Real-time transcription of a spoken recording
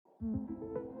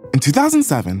In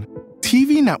 2007,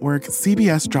 TV network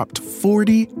CBS dropped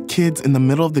 40 kids in the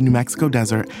middle of the New Mexico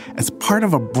desert as part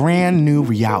of a brand new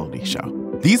reality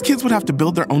show. These kids would have to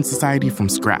build their own society from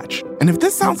scratch. And if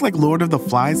this sounds like Lord of the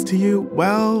Flies to you,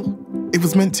 well, it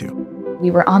was meant to. We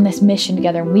were on this mission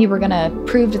together, and we were going to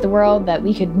prove to the world that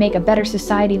we could make a better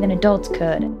society than adults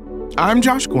could. I'm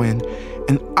Josh Gwynn,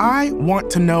 and I want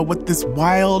to know what this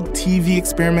wild TV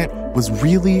experiment was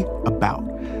really about.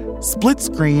 Split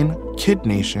Screen, Kid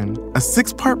Nation, a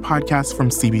 6-part podcast from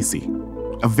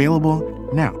CBC. Available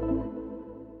now.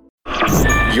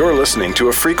 You're listening to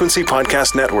a Frequency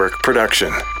Podcast Network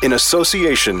production in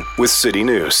association with City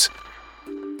News.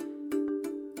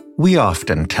 We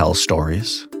often tell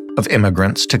stories of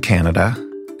immigrants to Canada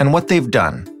and what they've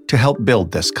done to help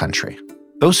build this country.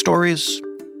 Those stories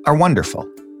are wonderful.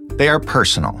 They are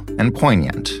personal and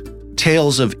poignant,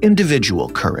 tales of individual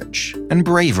courage and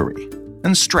bravery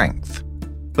and strength.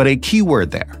 But a key word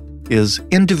there is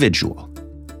individual.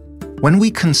 When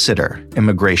we consider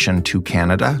immigration to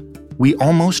Canada, we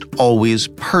almost always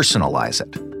personalize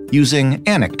it, using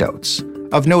anecdotes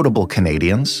of notable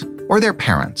Canadians or their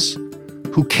parents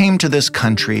who came to this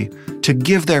country to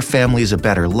give their families a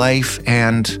better life,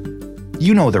 and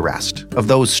you know the rest of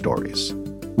those stories.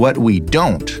 What we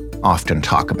don't often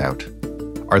talk about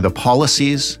are the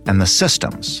policies and the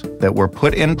systems that were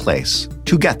put in place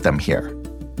to get them here.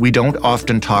 We don't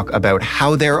often talk about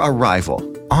how their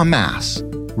arrival, en masse,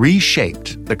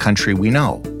 reshaped the country we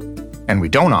know. And we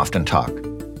don't often talk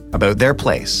about their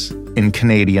place in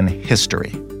Canadian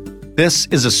history. This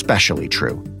is especially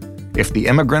true if the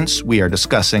immigrants we are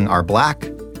discussing are Black,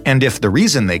 and if the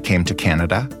reason they came to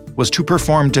Canada was to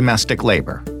perform domestic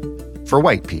labor for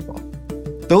white people.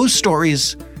 Those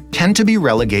stories tend to be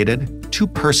relegated to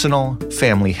personal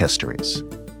family histories,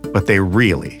 but they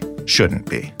really shouldn't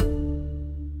be.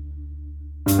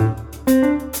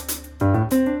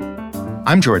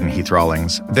 I'm Jordan Heath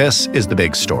Rawlings. This is The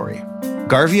Big Story.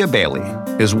 Garvia Bailey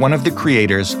is one of the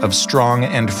creators of Strong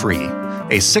and Free,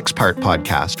 a 6-part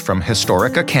podcast from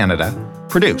Historica Canada,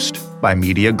 produced by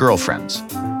Media Girlfriends.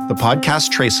 The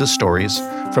podcast traces stories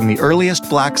from the earliest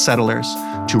Black settlers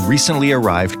to recently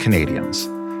arrived Canadians,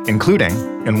 including,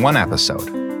 in one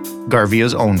episode,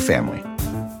 Garvia's own family.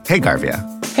 Hey, Garvia.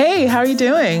 Hey, how are you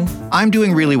doing? I'm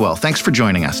doing really well. Thanks for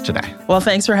joining us today. Well,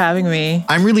 thanks for having me.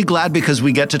 I'm really glad because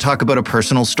we get to talk about a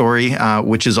personal story,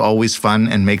 which is always fun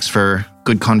and makes for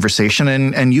good conversation.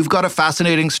 And you've got a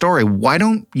fascinating story. Why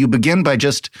don't you begin by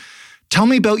just tell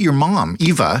me about your mom,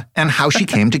 Eva, and how she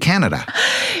came to Canada.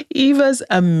 Eva's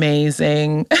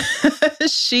amazing.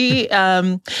 She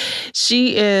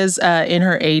is in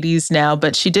her 80s now,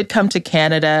 but she did come to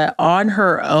Canada on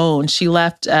her own. She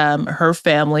left her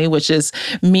family, which is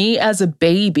me as a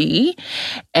baby,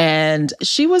 and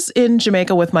she was in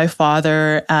Jamaica with my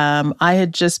father. I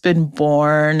had just been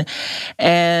born,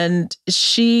 and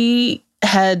she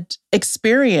had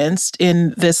experienced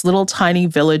in this little tiny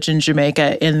village in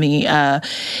Jamaica in the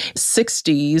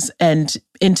 60s and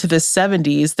into the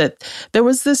 70s that there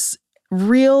was this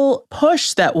real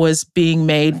push that was being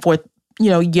made for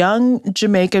young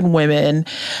Jamaican women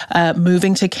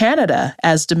moving to Canada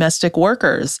as domestic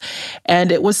workers.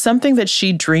 And it was something that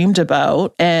she dreamed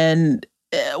about. And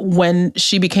when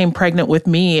she became pregnant with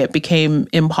me, it became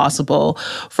impossible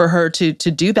for her to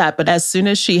do that. But as soon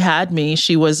as she had me,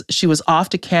 she was off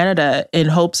to Canada in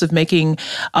hopes of making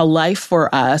a life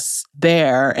for us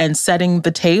there and setting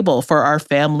the table for our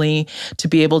family to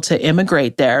be able to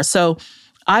immigrate there. So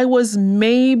I was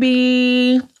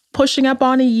maybe pushing up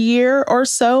on a year or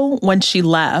so when she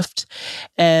left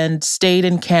and stayed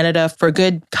in Canada for a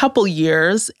good couple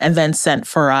years and then sent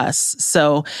for us.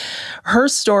 So her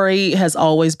story has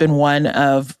always been one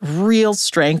of real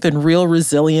strength and real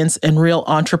resilience and real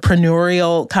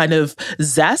entrepreneurial kind of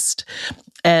zest.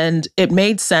 And it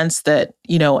made sense that,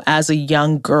 as a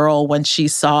young girl, when she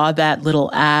saw that little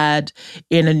ad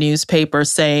in a newspaper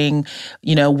saying,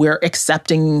 we're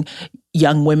accepting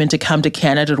young women to come to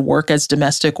Canada to work as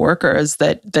domestic workers,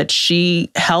 that she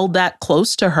held that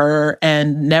close to her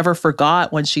and never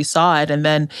forgot when she saw it. And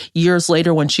then years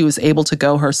later, when she was able to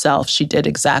go herself, she did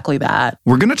exactly that.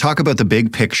 We're going to talk about the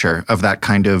big picture of that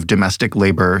kind of domestic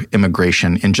labor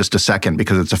immigration in just a second,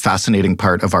 because it's a fascinating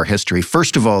part of our history.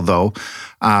 First of all, though,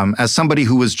 as somebody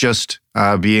who was just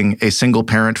being a single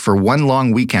parent for one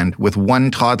long weekend with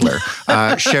one toddler,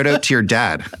 shout out to your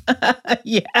dad.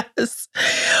 Yes.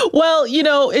 Well,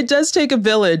 it does take a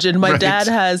village. And my dad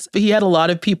he had a lot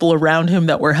of people around him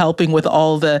that were helping with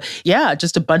all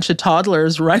just a bunch of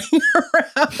toddlers running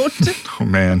around. Oh,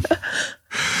 man.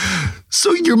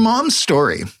 So your mom's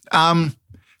story, how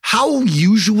How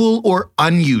usual or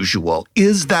unusual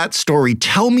is that story?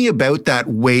 Tell me about that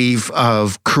wave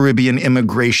of Caribbean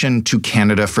immigration to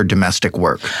Canada for domestic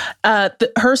work.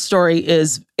 Her story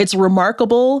it's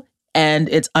remarkable and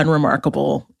it's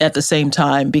unremarkable at the same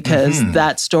time, because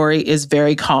that story is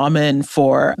very common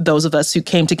for those of us who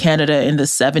came to Canada in the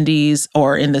 70s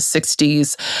or in the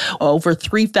 60s. Over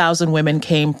 3,000 women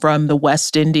came from the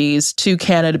West Indies to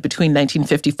Canada between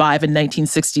 1955 and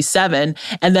 1967.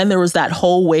 And then there was that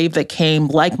whole wave that came,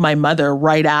 like my mother,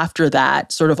 right after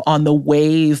that, sort of on the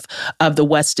wave of the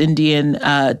West Indian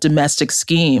domestic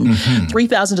scheme.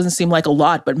 3,000 doesn't seem like a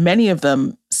lot, but many of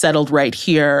them settled right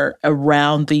here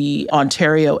around the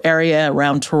Ontario area,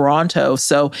 around Toronto.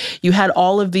 So you had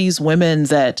all of these women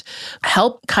that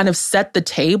helped kind of set the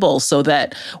table so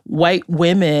that white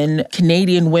women,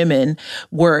 Canadian women,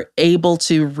 were able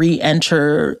to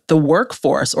re-enter the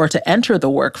workforce or to enter the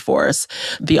workforce.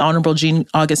 The Honorable Jean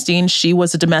Augustine, she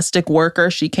was a domestic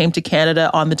worker. She came to Canada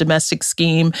on the domestic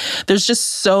scheme. There's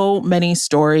just so many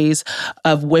stories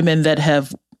of women that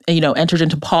have entered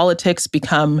into politics,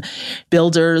 become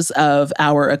builders of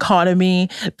our economy,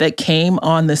 that came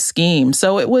on the scheme.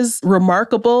 So it was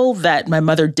remarkable that my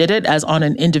mother did it as on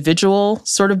an individual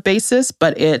sort of basis,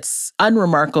 but it's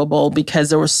unremarkable because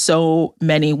there were so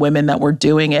many women that were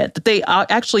doing it, that they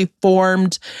actually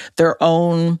formed their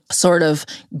own sort of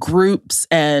groups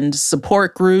and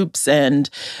support groups and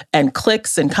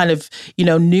cliques and kind of,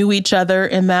 knew each other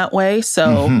in that way.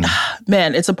 So,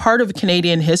 man, it's a part of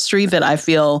Canadian history that I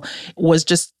feel was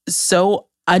just so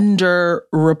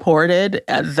underreported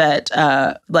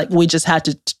that we just had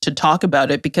to talk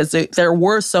about it because there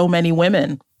were so many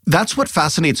women. That's what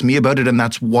fascinates me about it, and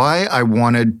that's why I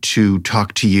wanted to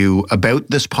talk to you about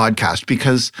this podcast,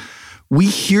 because we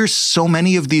hear so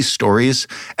many of these stories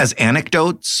as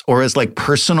anecdotes or as like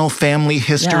personal family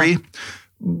history. Yeah.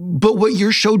 But what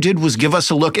your show did was give us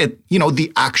a look at,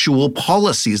 the actual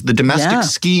policies, the domestic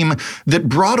scheme that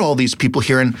brought all these people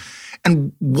here.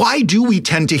 And why do we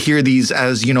tend to hear these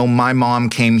as, my mom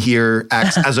came here,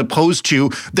 as opposed to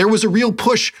there was a real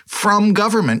push from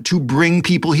government to bring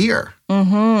people here?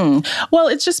 Well,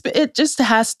 it just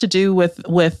has to do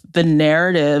with the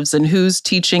narratives and who's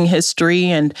teaching history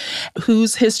and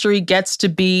whose history gets to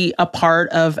be a part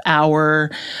of our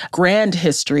grand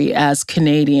history as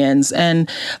Canadians. And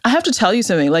I have to tell you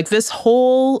something, like this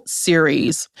whole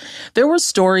series, there were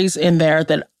stories in there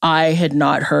that I had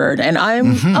not heard. And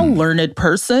I'm a learned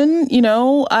person,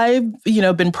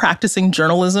 I've, been practicing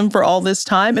journalism for all this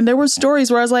time. And there were stories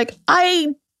where I was like,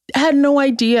 I had no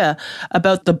idea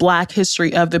about the Black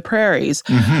history of the prairies.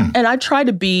 And I try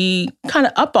to be kind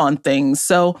of up on things.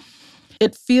 So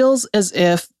it feels as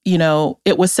if,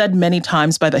 it was said many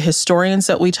times by the historians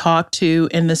that we talked to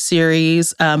in the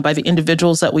series, by the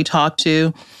individuals that we talked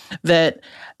to, that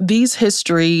these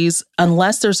histories,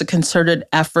 unless there's a concerted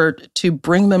effort to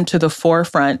bring them to the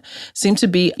forefront, seem to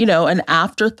be, an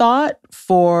afterthought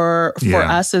for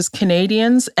us as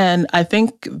Canadians. And I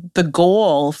think the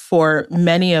goal for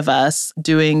many of us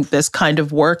doing this kind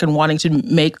of work and wanting to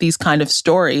make these kind of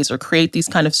stories or create these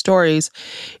kind of stories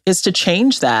is to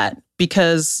change that.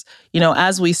 Because,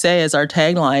 as we say, as our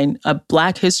tagline,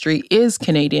 Black history is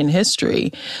Canadian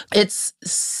history. It's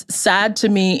sad to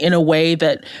me in a way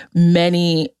that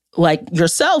many, like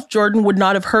yourself, Jordan, would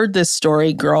not have heard this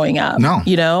story growing up.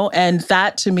 No. And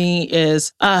that to me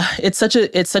is, it's such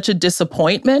a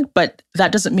disappointment, but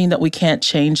that doesn't mean that we can't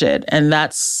change it. And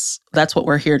that's what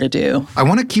we're here to do. I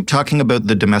want to keep talking about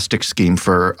the domestic scheme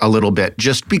for a little bit,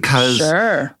 just because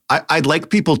Sure. I'd like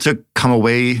people to come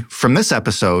away from this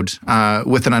episode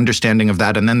with an understanding of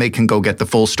that, and then they can go get the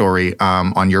full story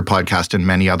on your podcast and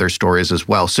many other stories as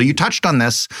well. So you touched on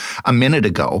this a minute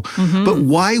ago, but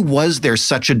why was there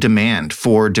such a demand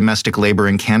for domestic labor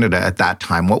in Canada at that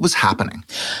time? What was happening?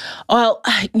 Well,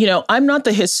 I'm not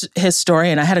the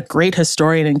historian. I had a great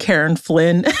historian in Karen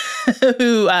Flynn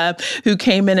who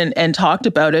came in and talked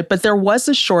about it. But there was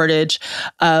a shortage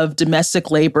of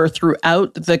domestic labor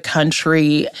throughout the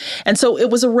country. And so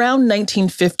it was around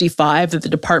 1955 that the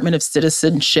Department of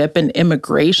Citizenship and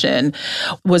Immigration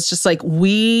was just like,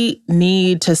 we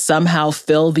need to somehow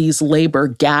fill these labor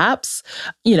gaps.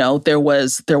 There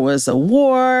was a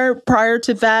war prior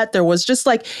to that. There was just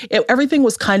like, everything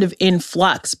was kind of in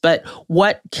flux. But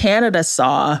what Canada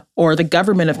saw, or the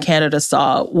government of Canada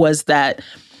saw, was that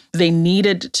they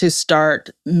needed to start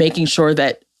making sure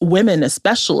that women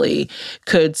especially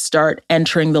could start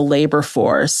entering the labor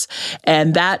force.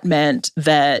 And that meant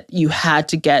that you had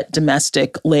to get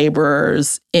domestic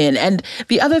laborers in. And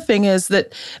the other thing is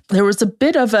that there was a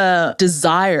bit of a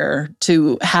desire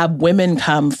to have women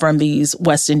come from these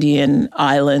West Indian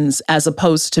islands as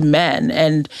opposed to men.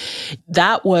 And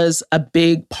that was a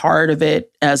big part of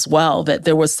it as well, that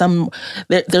there was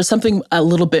there's something a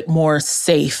little bit more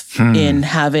safe in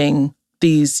having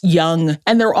these young,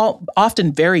 and they're all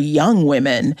often very young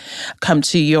women, come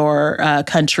to your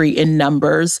country in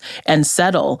numbers and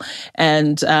settle.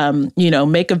 And,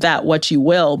 make of that what you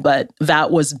will, but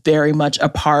that was very much a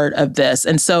part of this.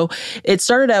 And so it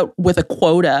started out with a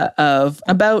quota of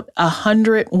about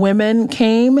 100 women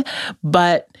came,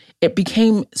 but it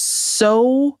became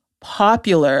so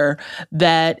popular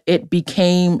that it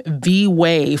became the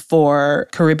way for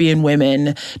Caribbean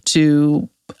women to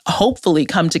hopefully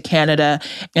come to Canada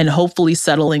and hopefully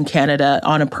settle in Canada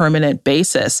on a permanent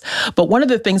basis. But one of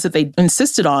the things that they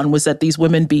insisted on was that these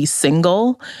women be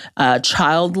single,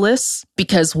 childless,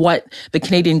 because what the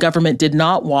Canadian government did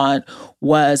not want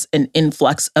was an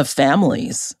influx of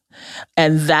families.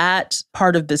 And that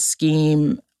part of the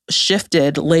scheme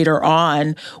shifted later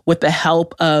on with the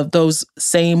help of those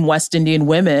same West Indian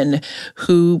women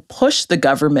who pushed the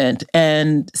government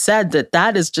and said that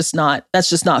that's just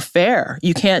not fair.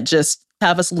 You can't just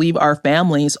have us leave our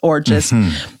families or just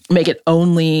make it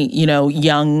only,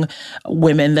 young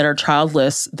women that are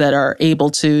childless that are able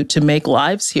to make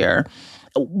lives here.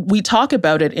 We talk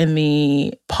about it in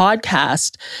the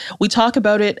podcast. We talk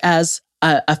about it as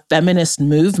a feminist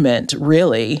movement,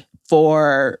 really,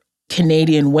 for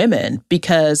Canadian women,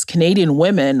 because Canadian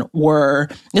women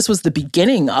this was the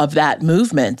beginning of that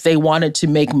movement. They wanted to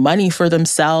make money for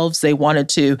themselves. They wanted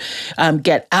to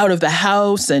get out of the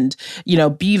house and,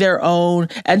 be their own.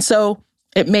 And so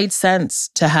it made sense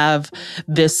to have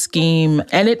this scheme,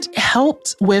 and it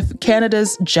helped with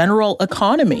Canada's general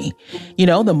economy.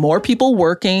 The more people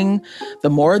working, the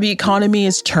more the economy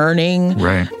is turning.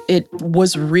 Right. It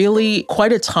was really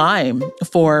quite a time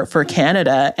for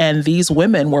Canada, and these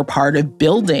women were part of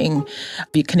building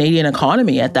the Canadian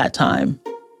economy at that time.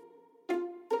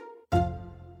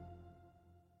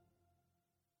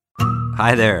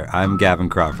 Hi there, I'm Gavin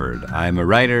Crawford. I'm a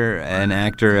writer, an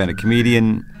actor, and a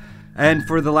comedian. And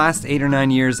for the last 8 or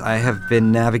 9 years, I have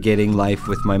been navigating life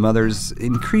with my mother's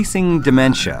increasing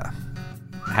dementia.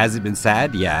 Has it been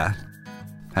sad? Yeah.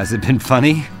 Has it been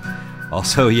funny?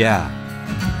 Also, yeah.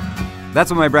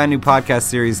 That's what my brand new podcast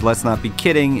series, Let's Not Be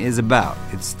Kidding, is about.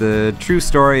 It's the true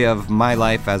story of my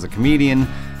life as a comedian,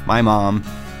 my mom,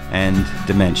 and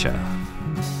dementia.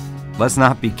 Let's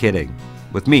Not Be Kidding,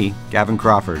 with me, Gavin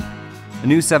Crawford. A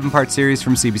new 7-part series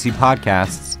from CBC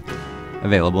Podcasts,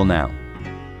 available now.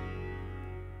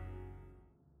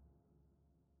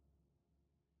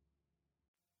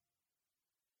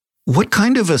 What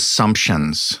kind of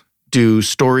assumptions do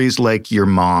stories like your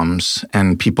mom's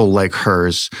and people like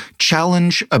hers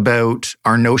challenge about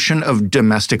our notion of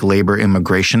domestic labor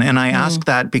immigration? And I ask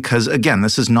that because, again,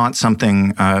 this is not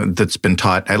something that's been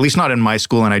taught, at least not in my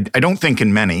school, and I don't think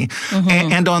in many.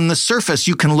 And on the surface,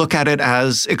 you can look at it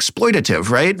as exploitative,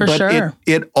 right? For sure.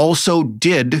 It also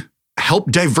did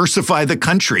help diversify the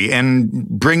country and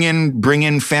bring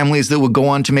in families that would go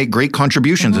on to make great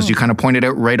contributions, as you kind of pointed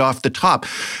out right off the top.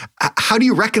 How do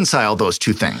you reconcile those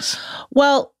two things?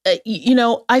 Well,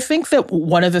 I think that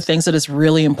one of the things that is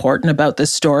really important about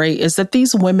this story is that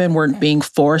these women weren't being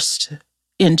forced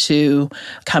into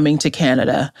coming to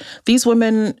Canada. These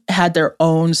women had their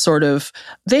own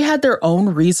they had their own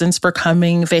reasons for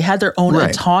coming. They had their own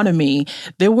autonomy.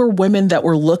 There were women that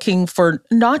were looking for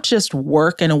not just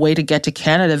work and a way to get to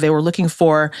Canada. They were looking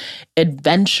for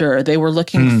adventure. They were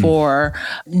looking for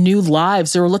new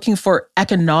lives. They were looking for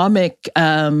economic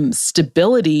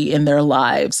stability in their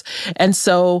lives. And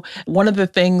so one of the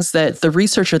things that the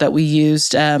researcher that we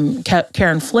used,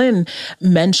 Karen Flynn,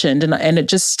 mentioned, and it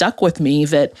just stuck with me,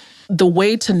 that the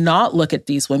way to not look at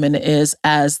these women is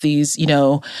as these,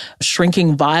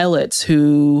 shrinking violets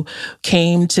who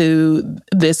came to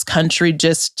this country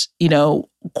just,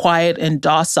 quiet and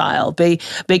docile. They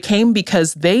came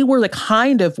because they were the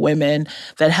kind of women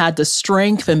that had the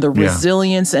strength and the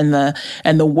resilience and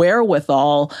the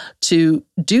wherewithal to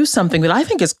do something that I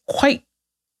think is quite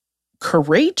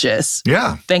courageous.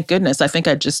 Yeah. Thank goodness. I think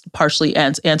I just partially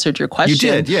answered your question.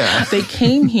 You did, yeah. They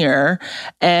came here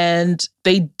and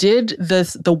they did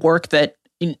the work that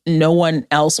no one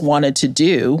else wanted to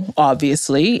do,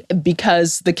 obviously,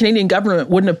 because the Canadian government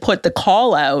wouldn't have put the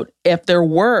call out if there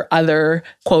were other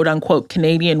quote unquote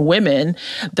Canadian women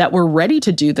that were ready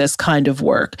to do this kind of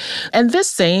work. And this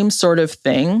same sort of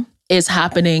thing is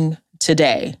happening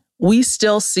today. We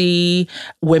still see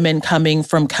women coming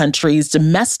from countries,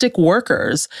 domestic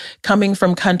workers coming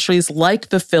from countries like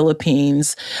the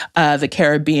Philippines, the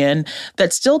Caribbean,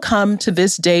 that still come to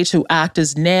this day to act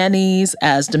as nannies,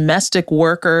 as domestic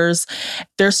workers.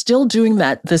 They're still doing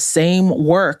the same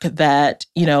work that,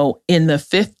 in the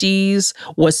 50s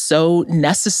was so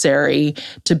necessary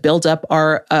to build up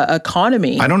our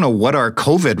economy. I don't know what our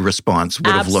COVID response would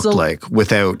have looked like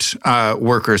without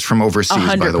workers from overseas,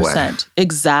 100%. By the way.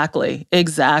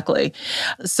 Exactly.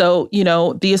 So,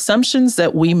 the assumptions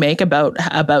that we make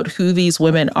about who these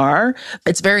women are,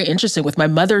 it's very interesting. With my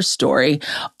mother's story,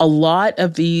 a lot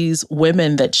of these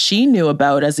women that she knew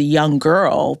about as a young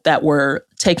girl that were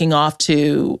taking off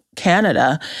to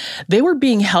Canada, they were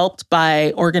being helped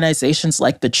by organizations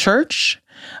like the church,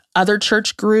 other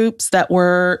church groups that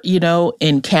were,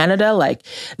 in Canada. Like,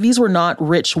 these were not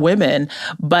rich women,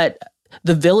 but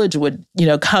the village would,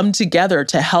 come together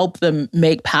to help them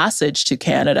make passage to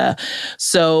Canada.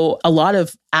 So a lot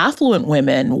of affluent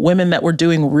women that were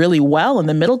doing really well in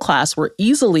the middle class, were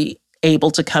easily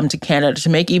able to come to Canada to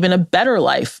make even a better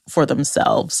life for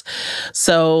themselves.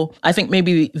 So I think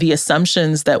maybe the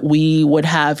assumptions that we would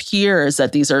have here is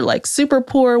that these are like super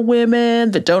poor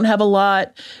women that don't have a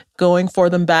lot going for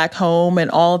them back home and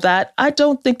all of that. I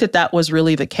don't think that was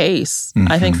really the case.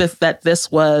 Mm-hmm. I think that this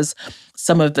was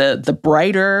some of the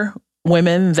brighter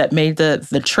women that made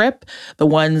the trip, the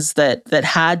ones that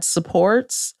had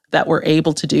supports that were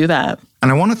able to do that.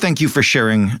 And I want to thank you for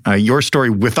sharing your story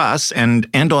with us and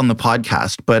on the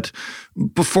podcast. But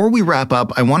before we wrap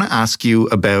up, I want to ask you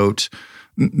about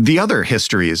the other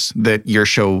histories that your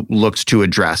show looks to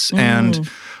address. And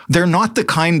they're not the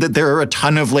kind that there are a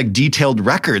ton of detailed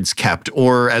records kept,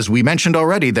 or as we mentioned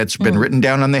already, that's been written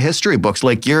down on the history books.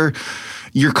 Like you're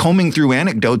combing through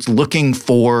anecdotes looking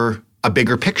for a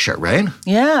bigger picture, right?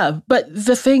 Yeah, but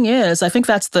the thing is, I think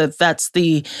that's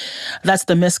the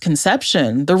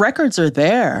misconception. The records are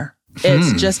there.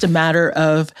 It's just a matter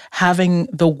of having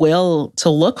the will to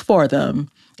look for them.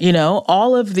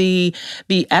 All of the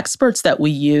experts that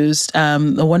we used,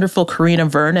 the wonderful Karina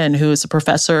Vernon, who is a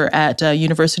professor at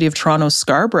University of Toronto,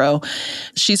 Scarborough,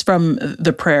 she's from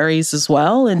the prairies as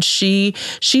well. And she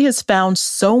has found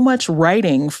so much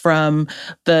writing from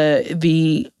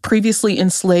the previously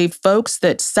enslaved folks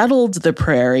that settled the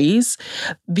prairies,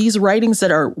 these writings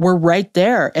that were right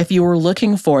there if you were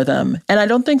looking for them. And I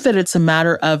don't think that it's a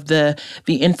matter of the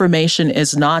information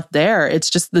is not there. It's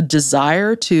just the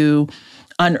desire to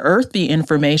unearth the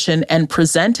information and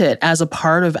present it as a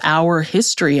part of our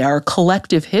history, our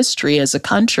collective history as a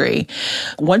country.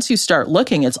 Once you start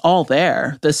looking, it's all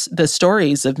there. The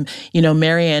stories of,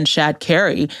 Mary Ann Shadd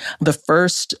Cary, the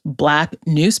first Black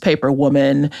newspaper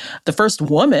woman, the first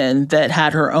woman that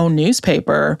had her own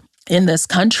newspaper in this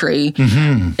country,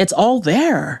 it's all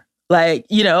there.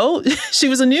 She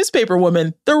was a newspaper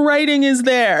woman. The writing is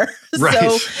there. Right.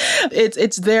 So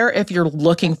it's there if you're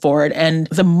looking for it. And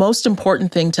the most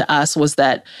important thing to us was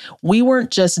that we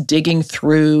weren't just digging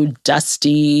through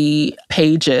dusty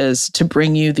pages to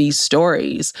bring you these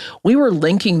stories. We were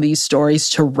linking these stories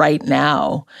to right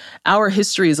now. Our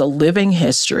history is a living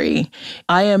history.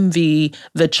 I am the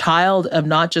child of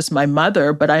not just my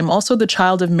mother, but I'm also the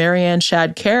child of Mary Ann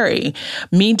Shadd Cary.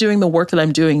 Me doing the work that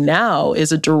I'm doing now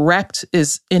is in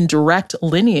direct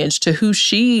lineage to who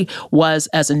she was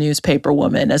as a newspaper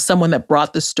woman, as someone that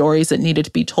brought the stories that needed to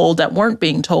be told that weren't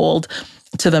being told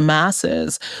to the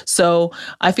masses. So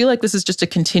I feel like this is just a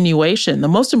continuation. The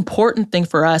most important thing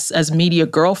for us as Media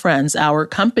Girlfriends, our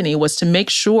company, was to make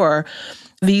sure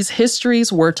these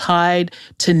histories were tied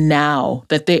to now,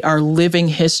 that they are living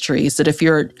histories, that if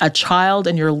you're a child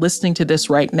and you're listening to this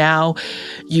right now,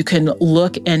 you can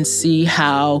look and see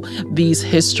how these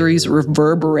histories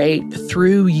reverberate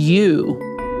through you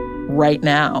right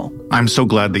now. I'm so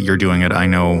glad that you're doing it. I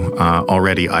know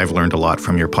already I've learned a lot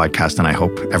from your podcast, and I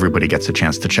hope everybody gets a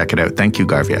chance to check it out. Thank you,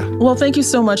 Garvia. Well, thank you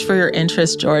so much for your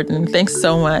interest, Jordan. Thanks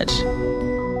so much.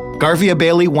 Garvia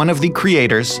Bailey, one of the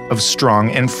creators of Strong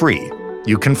and Free.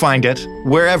 You can find it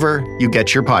wherever you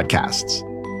get your podcasts.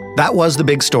 That was The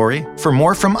Big Story. For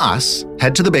more from us,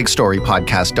 head to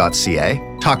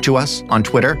thebigstorypodcast.ca. Talk to us on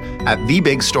Twitter at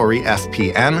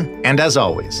TheBigStoryFPN. And as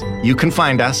always, you can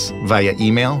find us via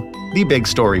email,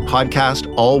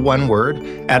 thebigstorypodcast, all one word,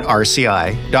 at rci.rogers.com.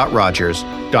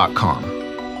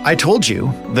 I told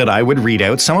you that I would read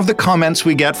out some of the comments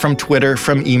we get from Twitter,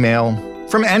 from email,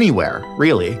 from anywhere,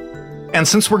 really. And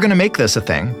since we're going to make this a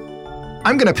thing,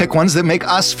 I'm going to pick ones that make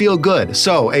us feel good.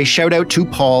 So a shout out to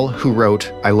Paul, who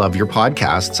wrote, "I love your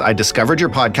podcasts. I discovered your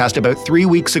podcast about 3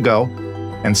 weeks ago,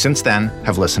 and since then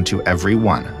have listened to every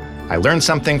one. I learned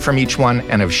something from each one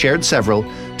and have shared several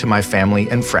to my family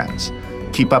and friends.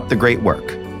 Keep up the great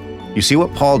work. You see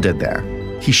what Paul did there?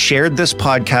 He shared this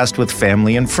podcast with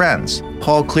family and friends.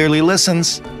 Paul clearly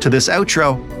listens to this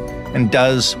outro and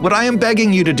does what I am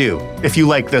begging you to do. If you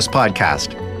like this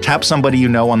podcast, tap somebody you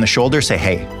know on the shoulder, say,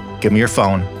 hey, give me your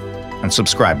phone, and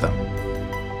subscribe them.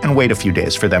 And wait a few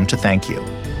days for them to thank you.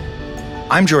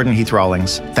 I'm Jordan Heath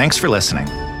Rawlings. Thanks for listening,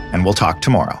 and we'll talk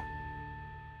tomorrow.